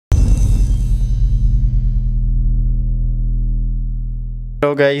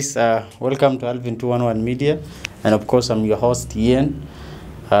Hello guys, welcome to Alvin 211 Media, and of course I'm your host Ian.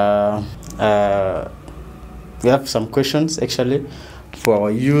 We have some questions actually for our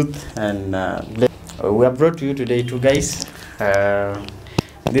youth, and we have brought to you today two guys.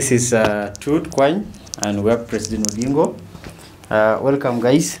 This is Tut Kwany, and we have President Odingo. Welcome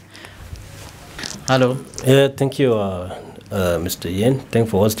guys. Hello. Yeah, thank you, Mr. Ian.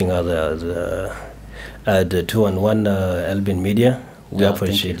 Thanks for hosting us at the 211 Alvin Media. We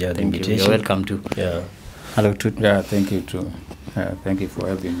appreciate your invitation. You're welcome too. Yeah. Hello Tut. Yeah, thank you too. Thank you for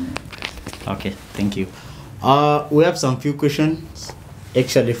having me. Okay, thank you. We have some few questions,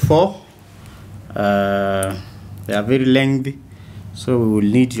 actually four. They are very lengthy, so we will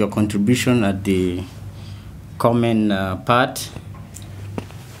need your contribution at the comment part.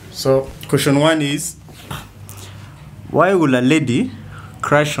 So, question one is, why will a lady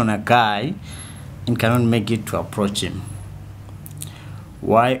crush on a guy and cannot make it to approach him?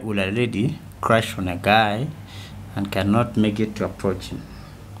 Why will a lady crush on a guy and cannot make it to approach him?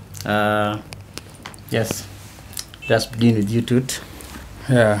 Yes, let's begin with you, Tut.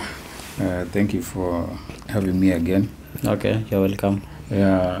 Yeah, thank you for having me again. Okay, you're welcome.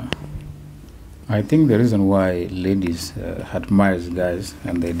 Yeah, I think the reason why ladies admire guys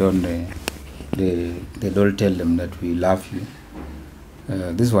and they don't tell them that we love you.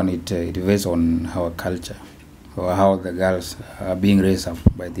 This one it based on our culture or how the girls are being raised up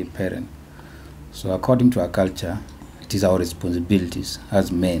by their parents. So according to our culture, it is our responsibilities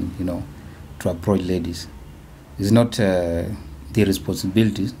as men, to approach ladies. It's not their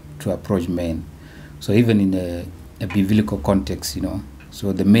responsibilities to approach men. So even in a biblical context,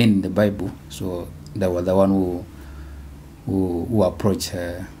 so the men in the Bible, so they were the one who approach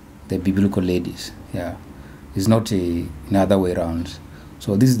the biblical ladies. Yeah, it's not in other way around.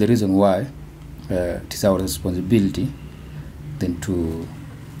 So this is the reason why it is our responsibility then to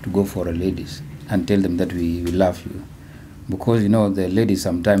go for the ladies and tell them that we love you, because the ladies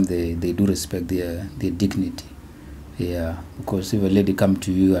sometimes they do respect their dignity. Yeah, because if a lady come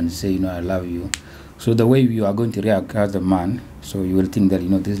to you and say I love you, so the way you are going to react as a man, so you will think that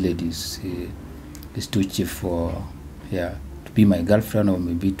this lady is too cheap for to be my girlfriend or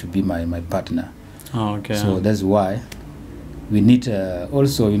maybe to be my partner. Oh, okay. So that's why we need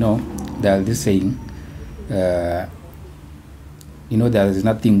also there is this saying there is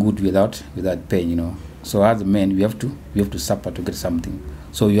nothing good without pain. So as a man we have to suffer to get something.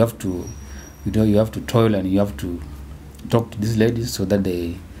 So you have to you have to toil and you have to talk to these ladies so that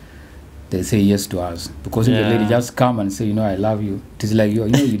they say yes to us, because if the lady just come and say I love you, it is like you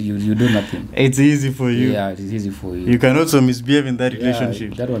do nothing. It's easy for you. Yeah, it is easy for you. You can also misbehave in that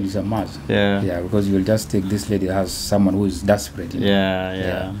relationship. That one is a must. Yeah, because you will just take this lady as someone who is desperate.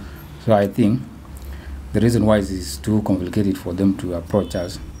 Yeah. So I think the reason why it is too complicated for them to approach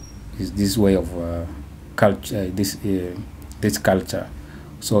us is this way of culture, this culture.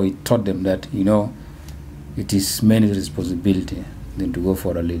 So it taught them that it is men's responsibility than to go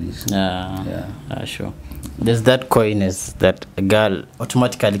for the ladies. Sure. There's that coyness that a girl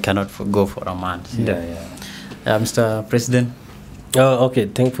automatically cannot go for a man. Mr. President. Okay,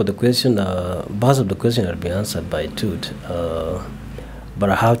 thank you for the question. Most of the question has been answered by Tut, but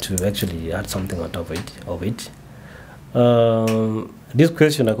I have to actually add something on top of it. This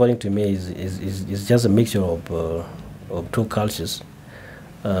question, according to me, is just a mixture of two cultures.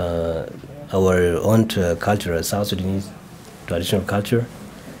 Our own culture, South Sudanese traditional culture,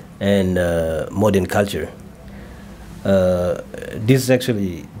 and modern culture. This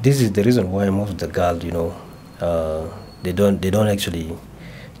is the reason why most of the girls, they don't actually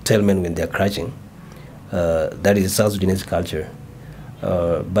tell men when they're crushing. That is South Sudanese culture.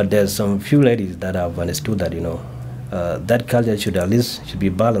 But there's some few ladies that have understood that that culture should be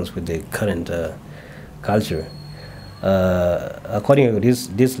balanced with the current culture. According to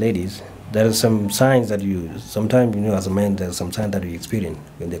these ladies, there are some signs that sometimes as a man, there's some signs that you experience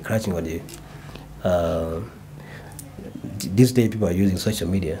when they're crushing on you. These days people are using social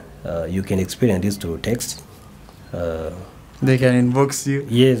media. You can experience this through text. They can inbox you.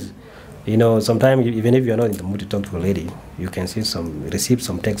 Yes. Sometimes even if you're not in the mood to talk to a lady, you can receive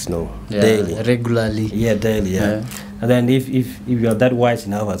some text daily. Regularly. Yeah, daily, yeah. And then if you are that wise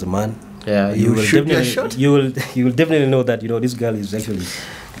enough as a man, you will definitely know that this girl is actually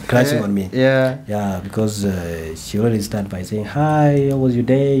crushing on me. Because she already start by saying, hi, how was your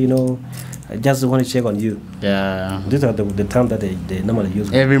day? I just want to check on you. These are the terms that they normally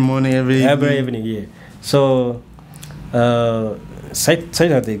use. Every morning, every evening, yeah. So such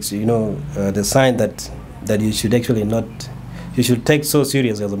things, the sign that you should actually not, you should take so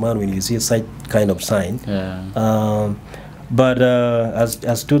serious as a man when you see such kind of sign. But as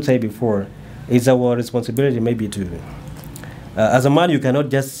Stu said before, it's our responsibility maybe to, as a man, you cannot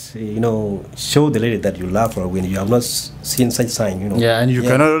just show the lady that you love her when you have not seen such sign. Yeah, and you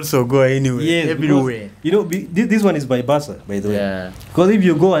cannot also go anywhere, everywhere. Because, this one is by versa, by the way. Yeah. Because if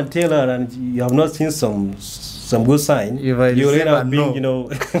you go and tell her and you have not seen some good sign, you'll end up being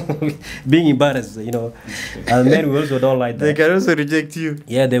being embarrassed. And men we also don't like that. They can also reject you.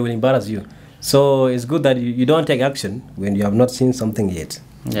 Yeah, they will embarrass you. So it's good that you don't take action when you have not seen something yet.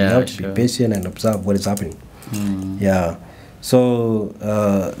 Yeah, you have to be patient and observe what is happening. Yeah. So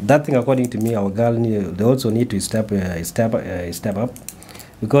that thing, according to me, our girl they also need to step up,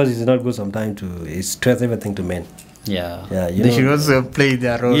 because it's not good sometimes to stress everything to men. Yeah. Yeah. They should also play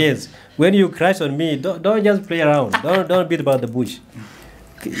their role. Yes. When you crash on me, don't just play around. Don't beat about the bush.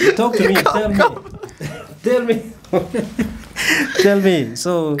 Talk to me. Tell me. Tell me. Tell me.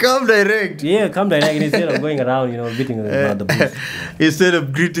 So come direct. Yeah, come direct instead of going around, beating about the bush. Instead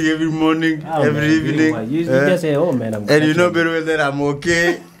of greeting every morning, every evening. You just say, "Oh man, I'm." And you know very well that I'm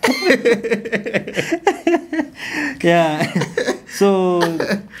okay. Yeah. So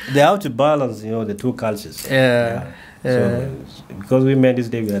they have to balance, the two cultures. Yeah. So because we men this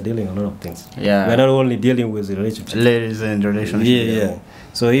day we are dealing a lot of things. Yeah. We're not only dealing with the relationship. Ladies and relationship. Yeah.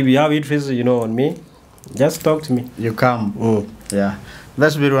 So if you have interest, on me, just talk to me. You come. Yeah.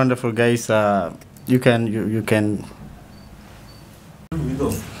 That's very wonderful, guys. You can. We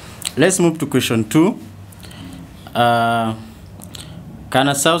go. Let's move to question 2. Can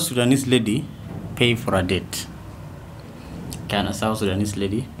a South Sudanese lady pay for a date? Can a South Sudanese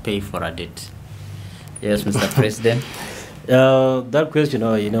lady pay for a date? Yes, Mr. President. That question,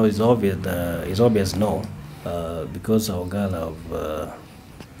 is obvious. Is obvious no, because our girl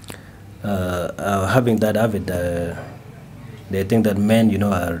of having that habit. They think that men,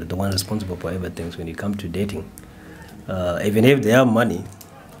 are the one responsible for everything when it comes to dating. Even if they have money,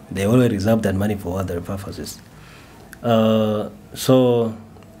 they always reserve that money for other purposes. So,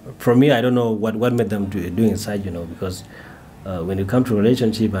 for me, I don't know what made them do inside, because when you come to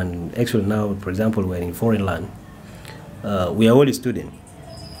relationship, and actually now, for example, we're in foreign land, we are all students.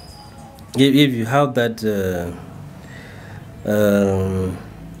 If you have that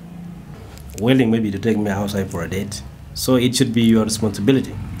willing maybe to take me outside for a date, so it should be your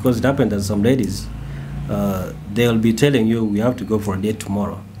responsibility, because it happens that some ladies, they'll be telling you we have to go for a date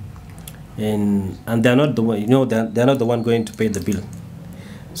tomorrow, and they're not the one, they're not the one going to pay the bill.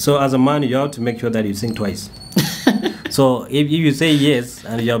 So as a man, you have to make sure that you think twice. So if you say yes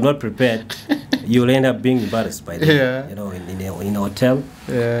and you are not prepared, you'll end up being embarrassed by them. In a hotel.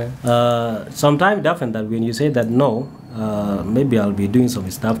 Yeah. Sometimes it happens that when you say that no, maybe I'll be doing some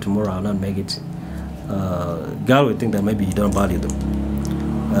stuff tomorrow, I'll not make it. Girl will think that maybe you don't value them.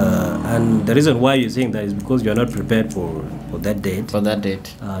 And the reason why you're saying that is because you're not prepared for that date. For that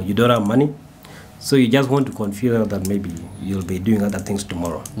date. You don't have money. So you just want to confuse her that maybe you'll be doing other things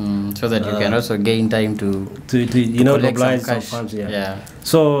tomorrow. So that you can also gain time to mobilize some funds. Yeah.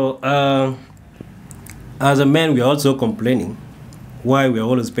 So as a man, we are also complaining why we are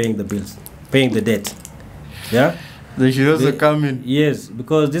always paying the bills, paying the debt. Yeah. They should also come in. Yes,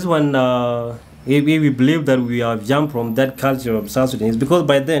 because this one, if we believe that we have jumped from that culture of South Sudanese, because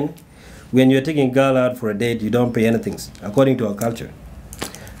by then, when you're taking a girl out for a date, you don't pay anything, according to our culture.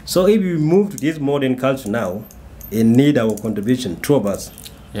 So if we move to this modern culture now, it need our contribution, two of us.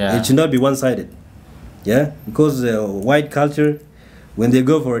 Yeah. It should not be one-sided. Yeah, because white culture, when they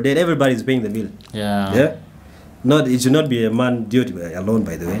go for a date, everybody is paying the bill. Yeah. Yeah. It should not be a man duty alone,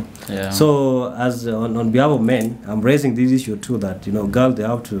 by the way. Yeah. So as on behalf of men, I'm raising this issue too, that girls, they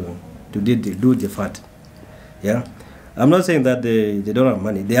have to do the fat. Yeah. I'm not saying that they don't have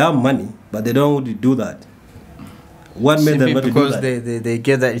money. They have money, but they don't want to do that. What made them not to do that? Because they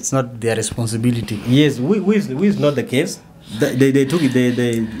get that it's not their responsibility. Yes, we is not the case. They took it.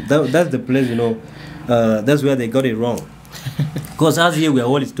 That's the place. That's where they got it wrong. Because as here we are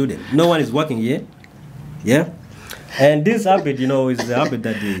all students. No one is working here. Yeah, and this habit, is the habit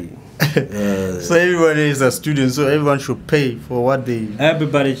that they. So everyone is a student. So everyone should pay for what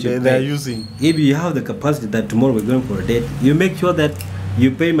everybody should they're using. If you have the capacity that tomorrow we're going for a date, you make sure that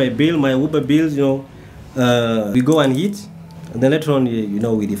you pay my bill, my Uber bills. We go and eat, and then later on,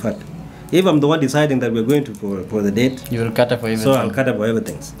 we depart. If I'm the one deciding that we're going to for the date, you will cater for everything. So I'll cater for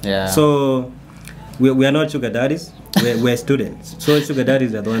everything. Yeah. So we are not sugar daddies. We're students. So sugar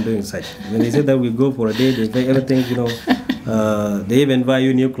daddies are the one doing such. When they say that we go for a date, they pay everything. They even buy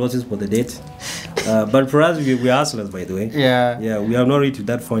you new clothes for the date. But for us, we are hustlers, by the way. Yeah. Yeah, we have not reached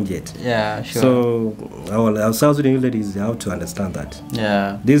that point yet. Yeah, sure. So our South Sudanese ladies have to understand that.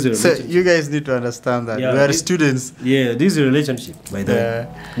 Yeah. This is So you guys need to understand that. Yeah, we are students. Yeah, this is a relationship, by the way.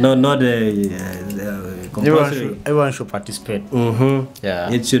 Not a compulsory. Everyone should participate.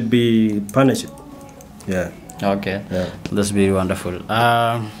 Yeah. It should be partnership. Yeah. Okay. Yeah. That's very wonderful.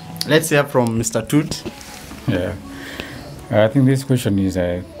 Let's hear from Mr. Toot. Yeah, I think this question is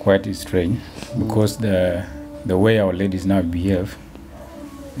quite strange because the way our ladies now behave,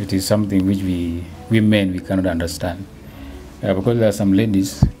 it is something which we men we cannot understand. Because there are some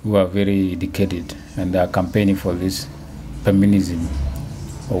ladies who are very educated and they are campaigning for this feminism,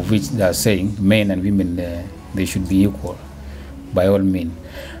 of which they are saying men and women they should be equal by all means.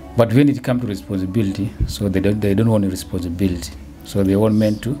 But when it comes to responsibility, so they don't want a responsibility. So they want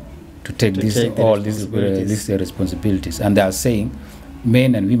men to take these responsibilities, and they are saying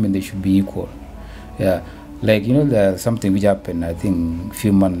men and women they should be equal. Yeah, like there's something which happened I think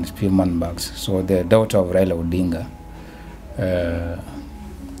few months back. So the daughter of Raila Odinga,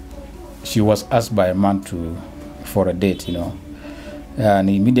 she was asked by a man for a date, and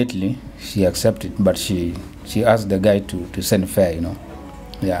immediately she accepted, but she asked the guy to send fare,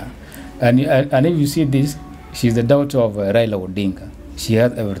 Yeah, and if you see this, she's the daughter of Raila Odinga. She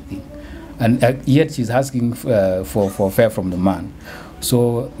has everything, and yet she's asking for fare from the man.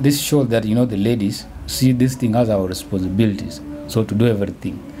 So this shows that the ladies see this thing as our responsibilities. So to do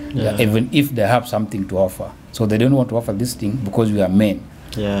everything, even if they have something to offer, so they don't want to offer this thing because we are men.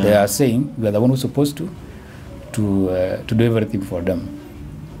 Yeah. They are saying we are the one who's supposed to do everything for them.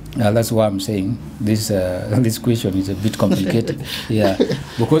 That's why I'm saying this this question is a bit complicated. Yeah,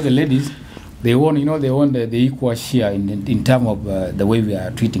 because the ladies they want the equal share in terms of the way we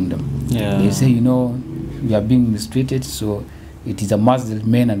are treating them. Yeah. They say we are being mistreated, so it is a must that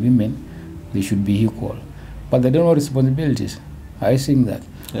men and women they should be equal, but they don't know responsibilities. I think that.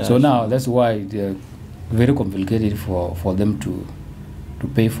 Yeah, so now that's why it's very complicated for them to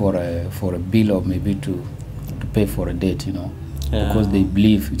pay for a bill or maybe to pay for a date. Because they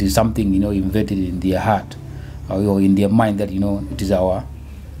believe it is something invented in their heart or in their mind that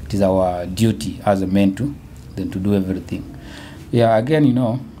it is our duty as a men to do everything. Yeah, again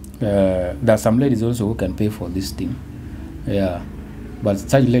there are some ladies also who can pay for this thing. Yeah, but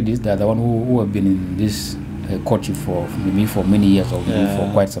such ladies, they are the one who have been in this courtship for many years or maybe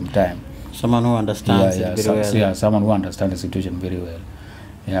for quite some time. Someone who understands it very well. Yeah, someone who understands the situation very well.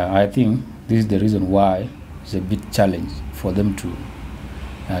 Yeah, I think this is the reason why it's a bit challenge for them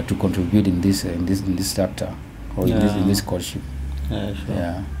to contribute in this sector or in this courtship. Yeah, sure.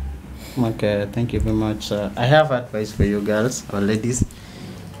 Yeah. Okay, thank you very much. I have advice for you girls or ladies.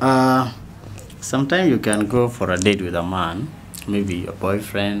 Sometimes you can go for a date with a man, maybe your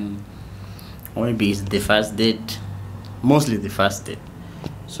boyfriend, or maybe it's the first date, mostly the first date.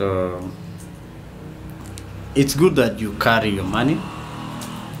 So it's good that you carry your money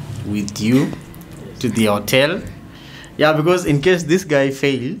with you to the hotel. Yeah, because in case this guy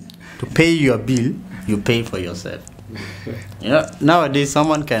fails to pay your bill, you pay for yourself. Nowadays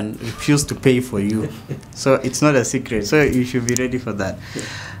someone can refuse to pay for you, so it's not a secret. So you should be ready for that.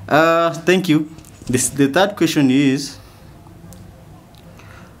 Thank you. The third question is,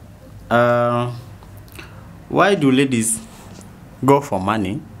 why do ladies go for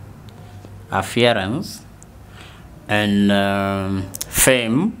money, appearance, and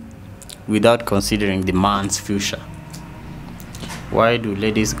fame without considering the man's future? Why do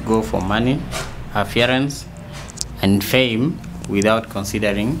ladies go for money, appearance, and fame without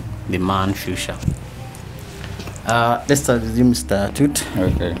considering the man's future? Let's start with you, Mr. Toot.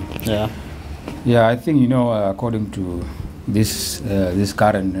 Okay. Yeah, I think according to this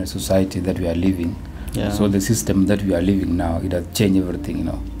current society that we are living, so the system that we are living now, it has changed everything.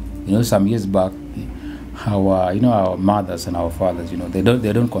 Some years back, our mothers and our fathers, they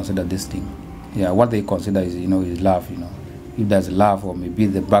don't consider this thing. Yeah, what they consider is is love. If there's love or maybe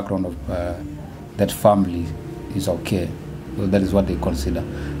the background of that family is okay, so that is what they consider.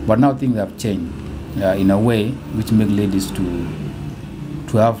 But now things have changed in a way which make ladies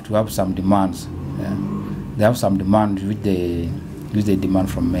to have some demands. They have some demands which they demand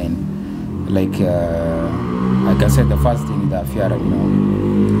from men. Like I can say the first thing is the appearance.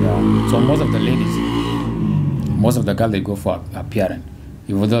 So most of the ladies, most of the girls, they go for appearance,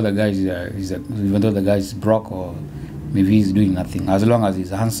 even though the guy is broke or maybe he's doing nothing. As long as he's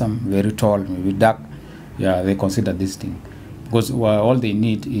handsome, very tall, maybe dark, they consider this thing, because all they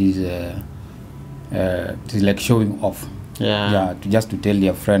need is like showing off. Just to tell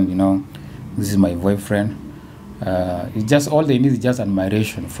their friend, this is my boyfriend. It's just all they need is just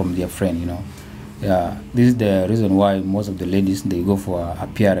admiration from their friend. Yeah, this is the reason why most of the ladies they go for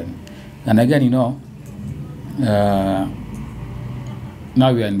appearance. And again, now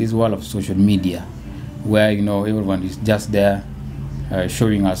we are in this world of social media, where everyone is just there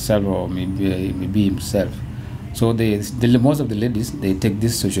showing herself or maybe himself. So most of the ladies they take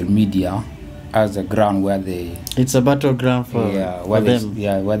this social media as a ground where it's a battleground for them.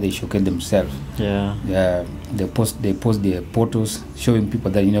 Where they showcase themselves. Yeah. They post their photos showing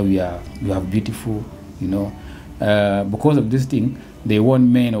people that you are beautiful. Because of this thing, they want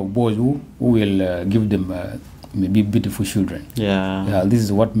men or boys who will give them maybe beautiful children. Yeah. This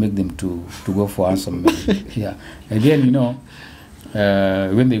is what makes them to go for handsome men. Yeah. Again,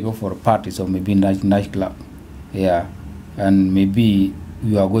 when they go for parties or maybe nightclub, and maybe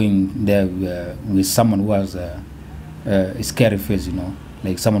you are going there with someone who has a scary face,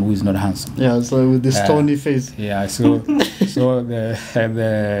 like someone who is not handsome. Yeah, so with this stony face. Yeah, so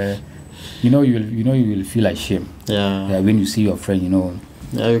you will feel ashamed. Yeah. When you see your friend,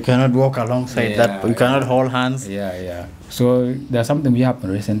 Yeah, you cannot walk alongside that. You cannot hold hands. Yeah. So there's something we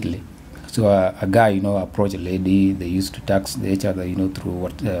happened recently. So a guy, approached a lady. They used to text each other, through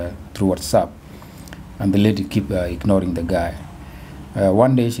WhatsApp, and the lady keep ignoring the guy.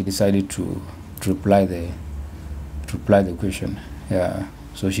 One day she decided to reply the question. Yeah.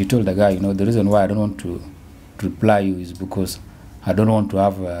 So she told the guy, the reason why I don't want to reply you is because I don't want to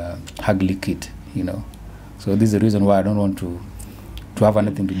have a ugly kid. So this is the reason why I don't want to have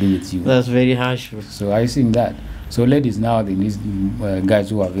anything to do with you. That's very harsh. So I think that. So ladies now they need guys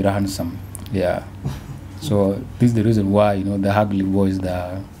who are very handsome. Yeah. So this is the reason why the ugly boys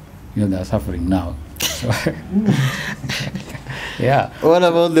that they're suffering now. So yeah. What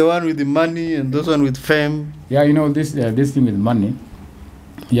about the one with the money and those one with fame? Yeah, this thing with money.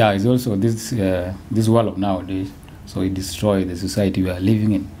 Yeah, it's also this world of nowadays. So it destroys the society we are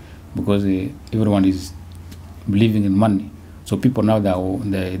living in, because everyone is believing in money. So people now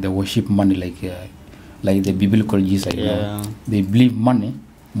they worship money like the biblical Jesus. They believe money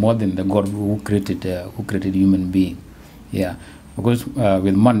more than the God who created human being. Yeah, because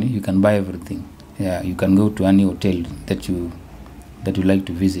with money you can buy everything. Yeah, you can go to any hotel that you like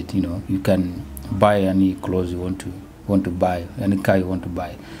to visit. You can buy any clothes you want to buy, any car you want to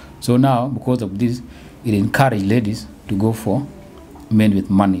buy. So now because of this, it encourages ladies to go for men with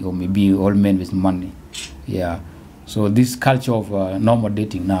money, or maybe all men with money. Yeah. So this culture of normal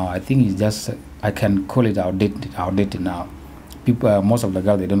dating now, I think is just, I can call it outdated now. People, most of the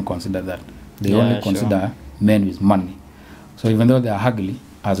girls, they don't consider that. They only consider men with money. So even though they are ugly,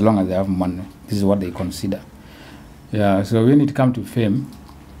 as long as they have money, this is what they consider. Yeah. So when it comes to fame,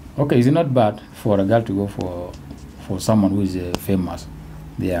 okay, it's not bad for a girl to go for someone who is famous.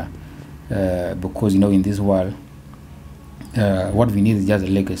 Yeah. Because in this world, what we need is just a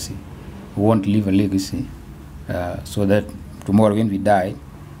legacy. We want to leave a legacy. So that tomorrow when we die,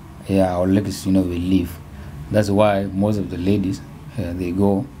 our legacy, will live. That's why most of the ladies, they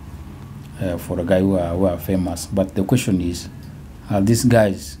go for a guy who are famous. But the question is, are these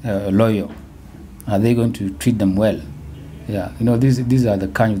guys loyal? Are they going to treat them well? Yeah, these are the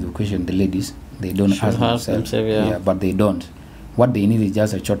kind of the question the ladies, they don't ask themselves. Yeah, but they don't. What they need is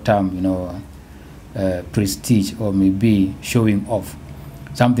just a short-term, prestige, or maybe showing off.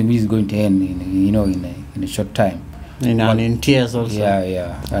 Something which is going to end in a short time. In tears also.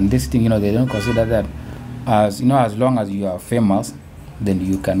 Yeah. And this thing, they don't consider that as as long as you are famous, then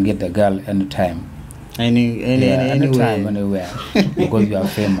you can get a girl anytime. Anytime, anywhere, because you are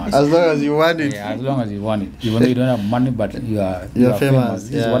famous. As long as you want it. Yeah, as long as you want it. Even though you don't have money, but you are famous.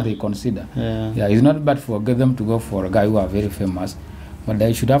 This is what they consider. Yeah, it's not bad for them to go for a guy who are very famous, but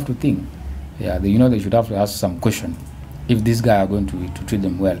they should have to think. Yeah, they should have to ask some question if this guy are going to treat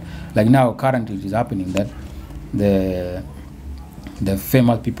them well. Like now, currently it is happening that the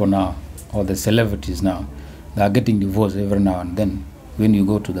famous people now, or the celebrities now, they are getting divorced every now and then when you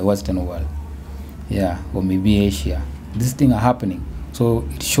go to the Western world. Yeah, or maybe Asia. These things are happening. So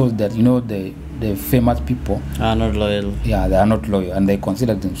it shows that, the famous people are not loyal. Yeah, they are not loyal, and they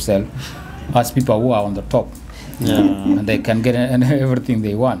consider themselves as people who are on the top. Yeah. And they can get everything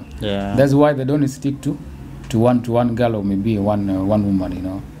they want. Yeah. That's why they don't stick to one girl or maybe one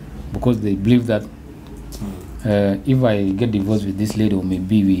woman, because they believe that if I get divorced with this lady, or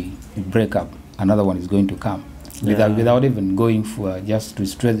maybe we break up, another one is going to come. Without even going for just to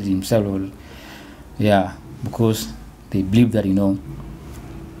stress himself. Yeah, because they believe that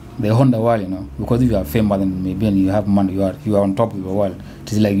they own the world. Because if you are famous and maybe you have money, you are on top of the world.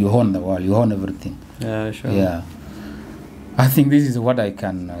 It is like you own the world, you own everything. Yeah, sure. Yeah, I think this is what I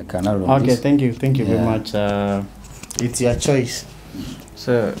can add on Okay, this. thank you very much. It's your choice.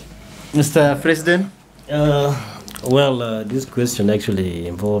 So Mr. President? Well, this question actually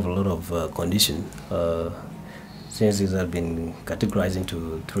involves a lot of conditions, since it has been categorized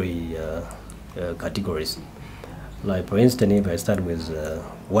into three categories. Like, for instance, if I start with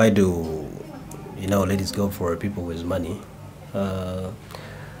why do ladies go for people with money?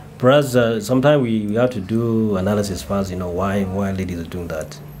 Perhaps sometimes we have to do analysis first. Why ladies are doing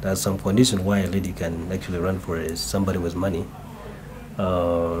that. There's some condition why a lady can actually run for somebody with money.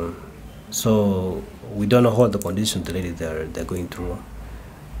 So we don't know what the conditions the ladies they're going through.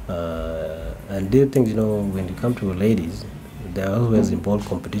 And these things, when you come to ladies, they always involve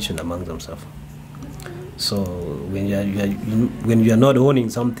competition among themselves. So when you are not owning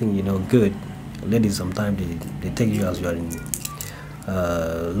something, good, ladies sometimes they take you as you are in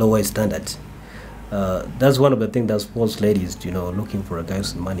lower standards. That's one of the things that forces ladies, looking for a guy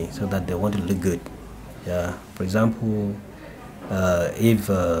with money, so that they want to look good. Yeah. For example, if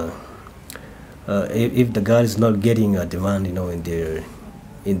the girl is not getting a demand,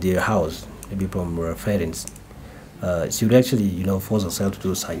 in their house, maybe from her parents, she would actually, force herself to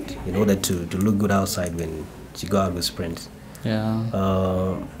do side in order to look good outside when she go out with friends. Yeah.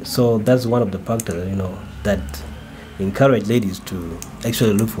 So that's one of the factors, that encourage ladies to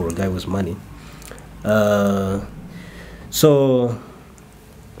actually look for a guy with money. So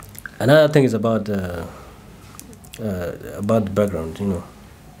another thing is about the background.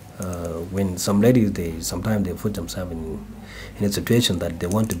 When some ladies sometimes they put themselves in a situation that they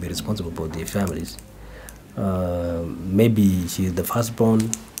want to be responsible for their families. Maybe she's the firstborn,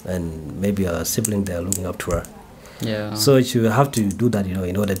 and maybe a sibling they are looking up to her. Yeah. So she will have to do that,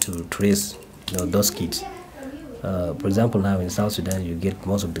 in order to raise, those kids. For example, now in South Sudan, you get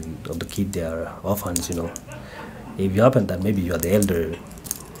most of the kids they are orphans. If you happen that maybe you are the elder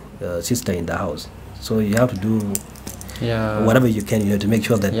sister in the house, so you have to do whatever you can, to make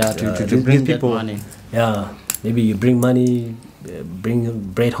sure that to bring people, that money. Yeah, maybe you bring money, bring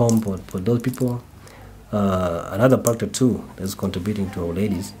bread home for those people. Another factor too that's contributing to our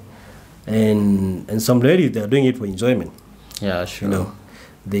ladies, and some ladies they are doing it for enjoyment. Yeah, sure.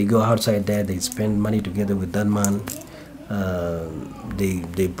 They go outside there, they spend money together with that man.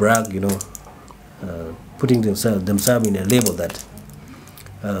 They brag, putting themselves in a label that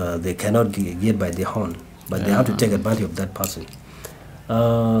they cannot get by their own, but they have to take advantage of that person.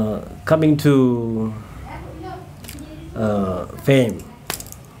 Coming to fame,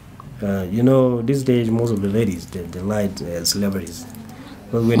 these days most of the ladies they like celebrities.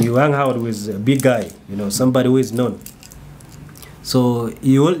 But when you hang out with a big guy, somebody who is known, so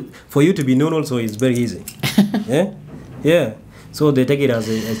for you to be known also is very easy. Yeah. So they take it as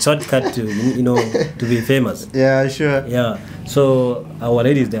a shortcut to to be famous. Yeah, sure. Yeah. So our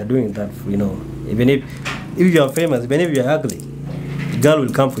ladies they are doing that. Even if you are famous, even if you are ugly, the girl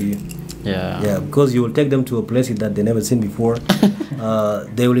will come for you. Yeah. Yeah, because you will take them to a place that they never seen before.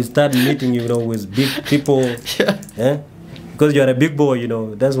 They will start meeting with big people. Yeah. Because you are a big boy,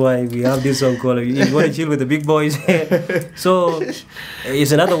 that's why we have this song called "If You Want to Chill with the Big Boys." So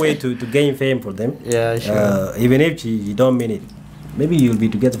it's another way to gain fame for them. Yeah, sure. Even if you don't mean it, maybe you'll be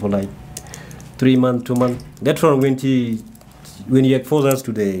together for like 3 months, 2 months. That's when you expose us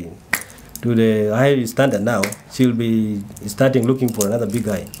to the high standard now, she'll be starting looking for another big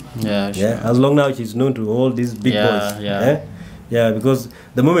guy. Yeah, sure. Yeah, as long now she's known to all these big boys. Yeah. Yeah, because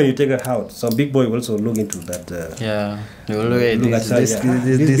the moment you take her out, some big boy will also look into that. You will look at this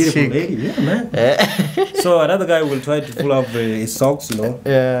beautiful chick. lady. Yeah, man. So another guy will try to pull up his socks,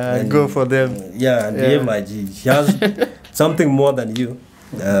 Yeah, and go for them. Yeah, and behave like she has something more than you,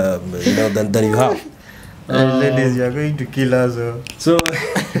 than you have. Ladies, you are going to kill us. So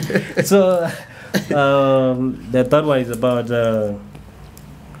the third one is about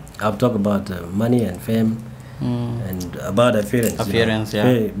I've talked about money and fame. And about appearance,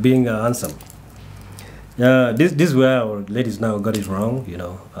 being handsome. This is where our ladies now got it wrong,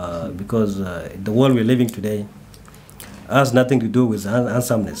 because the world we're living today has nothing to do with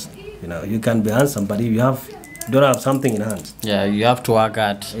handsomeness. You can be handsome, but if you don't have something in hand, you have to work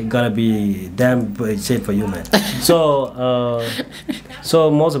hard. It's gonna be damn shit for you, man. So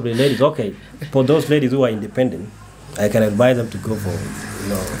most of the ladies, okay, for those ladies who are independent, I can advise them to go for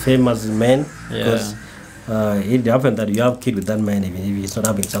famous men, because it happens that you have a kid with that man, even if he's not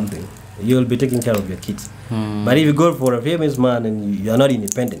having something, you will be taking care of your kids. But if you go for a famous man and you are not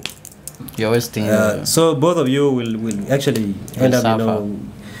independent, you're always thinking. So both of you will actually end up,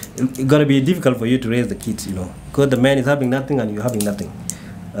 it's gonna be difficult for you to raise the kids, because the man is having nothing and you're having nothing.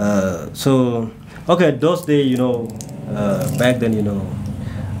 So okay, those days, back then,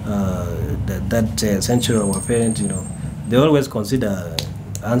 that century of our parents, they always consider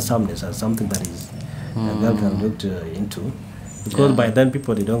handsomeness as something that is a girl can look into, because by then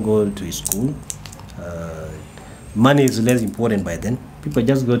people, they don't go to school. Money is less important by then. People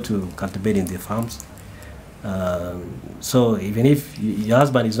just go to cultivating their farms. So even if your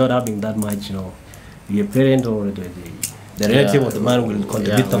husband is not having that much, your parent or the relative of the man will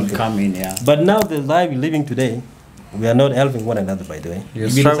contribute something. Come in, But now the life we're living today, we are not helping one another, by the way. You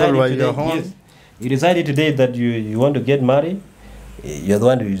struggle while you're home. Yes, you decided today that you want to get married, you're the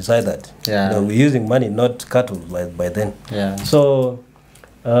one who decide that. Yeah. We're using money, not cattle by then. Yeah. So,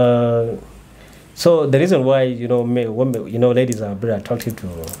 so the reason why ladies are very attractive to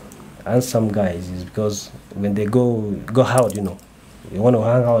handsome guys is because when they go out, you want to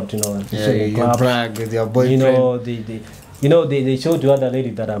hang out, you brag with your boyfriend. They show to other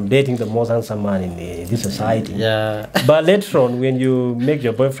ladies that I'm dating the most handsome man in this society. Yeah. But later on, when you make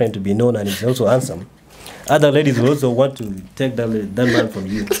your boyfriend to be known and he's also handsome, other ladies will also want to take that man from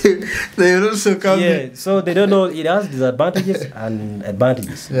you. They will also come. Yeah, so they don't know it has disadvantages and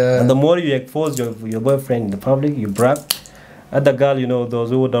advantages. Yeah. And the more you expose your boyfriend in the public, you brag. Other girl, those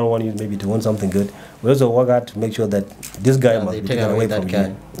who don't want you maybe to want something good, we also work hard to make sure that this guy must be taken away from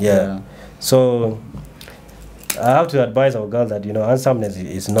you. Yeah. So I have to advise our girl that handsomeness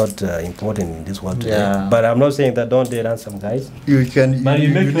is not important in this world today. Yeah. But I'm not saying that don't date handsome guys. You can. But you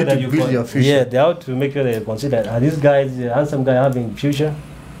make sure that you build your future. Yeah, they have to make sure they consider, are these guys, the handsome guy, having future?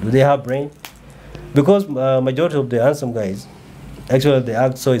 Do they have brain? Because majority of the handsome guys, actually they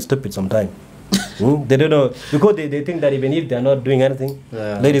act so stupid sometimes. They don't know, because they think that even if they're not doing anything,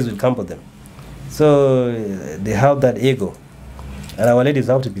 ladies will come for them. So they have that ego. And our ladies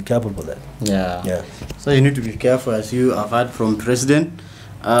have to be careful for that. Yeah. So you need to be careful, as you have heard from President.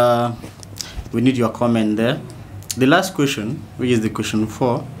 We need your comment there. The last question, which is the question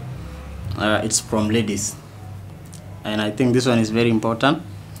 4, it's from ladies. And I think this one is very important.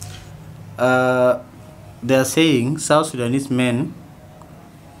 They are saying South Sudanese men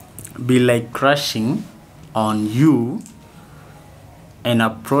be like crushing on you and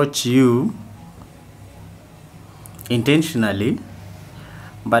approach you intentionally,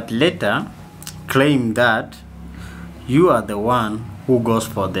 but later claim that you are the one who goes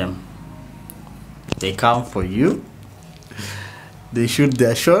for them. They come for you, they shoot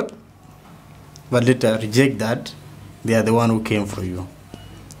their shot, but later reject that they are the one who came for you.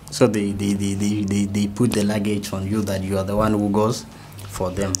 So they put the luggage on you that you are the one who goes for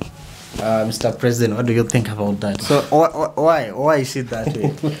them. Mr. President, what do you think about that? So why is it that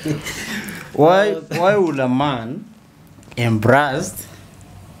way? why would a man embrace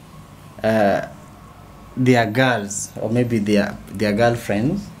their girls, or maybe their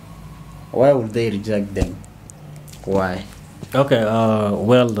girlfriends? Why would they reject them? Why? Okay,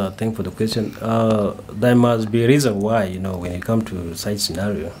 thank you for the question. There must be a reason why, when it comes to such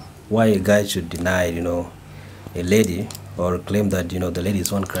scenario, why a guy should deny, a lady, or claim that, the lady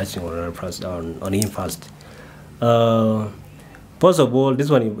is one crashing on him first. First of all, this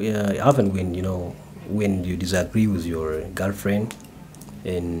one happens when you disagree with your girlfriend,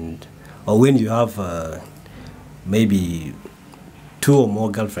 or when you have maybe 2 or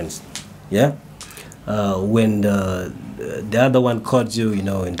more girlfriends, yeah. When the other one caught you,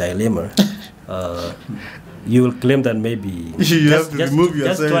 in dilemma, you will claim that maybe you have to remove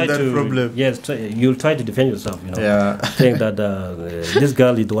yourself from that problem. Yes, you'll try to defend yourself, saying that this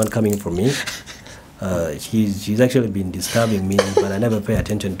girl is the one coming for me. She's actually been disturbing me, but I never pay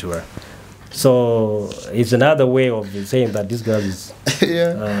attention to her. So it's another way of saying that this girl is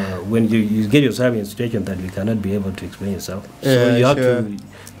when you get yourself in a situation that you cannot be able to explain yourself. So you have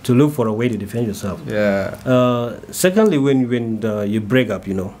to look for a way to defend yourself. Secondly, when you break up,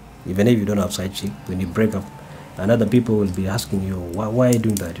 even if you don't have side chick, when you break up, and other people will be asking you, why are you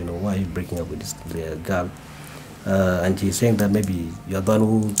doing that? Why are you breaking up with this girl? And she's saying that maybe you're the one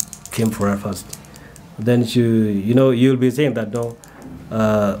who came for her first. Then you'll be saying that no.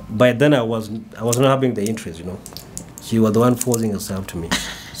 By then I was not having the interest. She was the one forcing herself to me.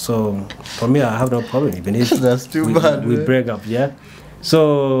 So for me, I have no problem even if that's too bad. We break up, yeah.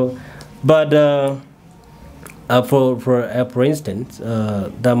 So, but for instance,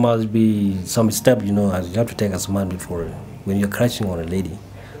 there must be some step, as you have to take as a man before when you're crashing on a lady,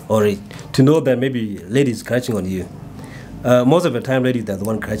 or to know that maybe lady is crashing on you. Most of the time, ladies are the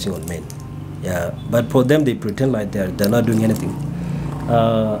one crashing on men. Yeah, but for them, they pretend like they're not doing anything.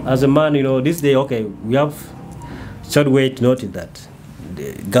 As a man, this day, okay, we have short way to notice that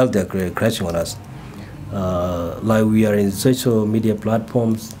the girls they're crashing on us. Like we are in social media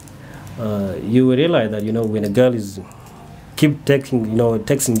platforms, you will realize that when a girl is keep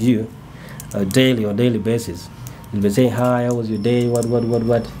texting you daily on daily basis, He'll be saying, hi, how was your day? What?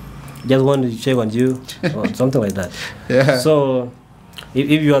 Just wanted to check on you, or something like that. Yeah. So,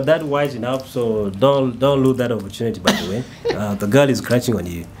 if you are that wise enough, so don't lose that opportunity. By the way, the girl is crushing on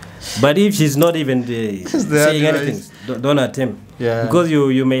you, but if she's not even saying anything, don't attempt. Yeah. Because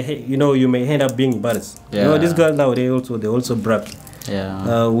you may end up being embarrassed. Yeah. You know, these girls nowadays they also brag.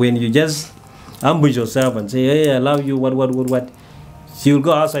 Yeah. When you just ambush yourself and say, hey, I love you, what, she will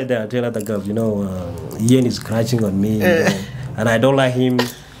go outside there and tell other girls, Ian is crushing on me, and I don't like him.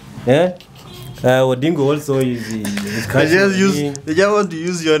 Yeah. Odingo also is crushing on me. They just want to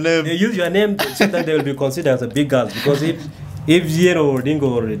use your name. They use your name so that they will be considered as a big girl. Because if Ian or Odingo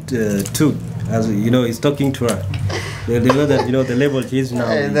or two, as is talking to her, they know that the level he is now.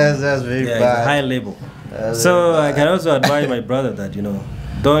 That's very bad. It's a high level. So I can also advise my brother that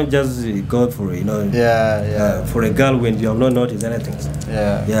don't just go for for a girl when you have not noticed anything.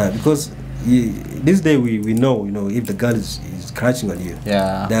 Yeah, because this day we know if the girl is crushing on you.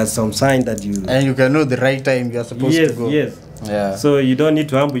 Yeah, there's some sign that you can know the right time you are supposed to go. Yes. Yeah. So you don't need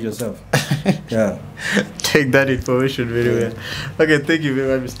to ambush yourself. Yeah. Take that information very well. Okay, thank you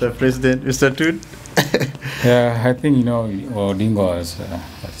very much, Mr. President. Mr. Toon. Yeah, I think Odingo has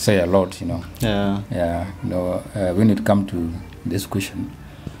say a lot. Yeah. Yeah. When it comes to this question,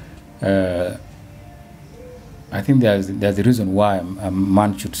 I think there's a reason why a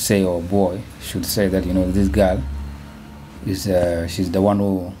man should say, or a boy should say that this girl is she's the one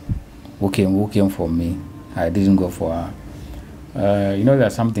who came for me. I didn't go for her.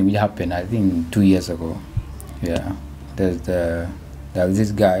 There's something which happened, I think 2 years ago. Yeah, there's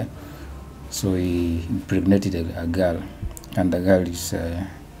this guy, so he impregnated a girl, and the girl is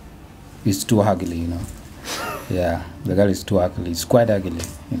too ugly, Yeah, the girl is too ugly. It's quite ugly,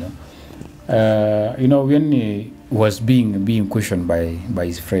 when he was being questioned by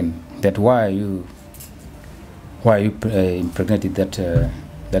his friend that why you impregnated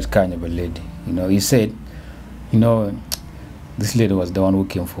that kind of a lady, he said, this lady was the one who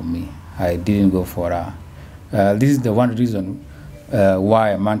came for me. I didn't go for her. This is the one reason why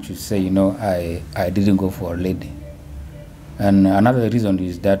a man should say, I didn't go for a lady. And another reason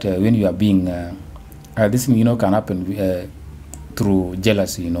is that when you are being, this thing, can happen through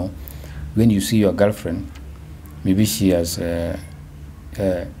jealousy, When you see your girlfriend, maybe she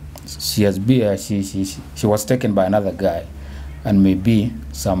was taken by another guy, and maybe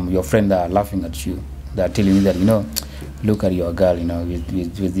your friends are laughing at you. They are telling you that, look at your girl,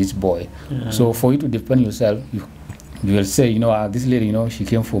 with this boy. Yeah. So for you to defend yourself, you will say, this lady, she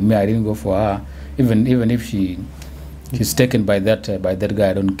came for me, I didn't go for her. Even if she's taken by that guy,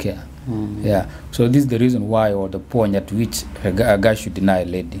 I don't care. Yeah. So this is the reason why, or the point at which a guy should deny a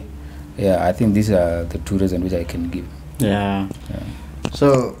lady. Yeah, I think these are the two reasons which I can give. Yeah.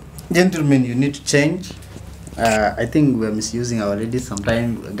 So, gentlemen, you need to change. I think we're misusing our ladies.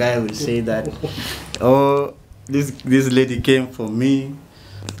 Sometimes a guy will say that, oh, this lady came for me.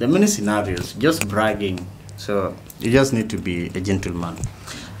 There are many scenarios, just bragging. So you just need to be a gentleman.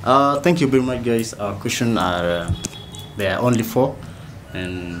 Thank you very much, guys. Our questions are there are only 4,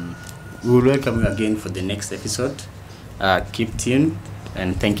 and we will welcome you again for the next episode. Keep tuned,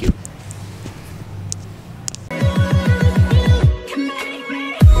 and thank you.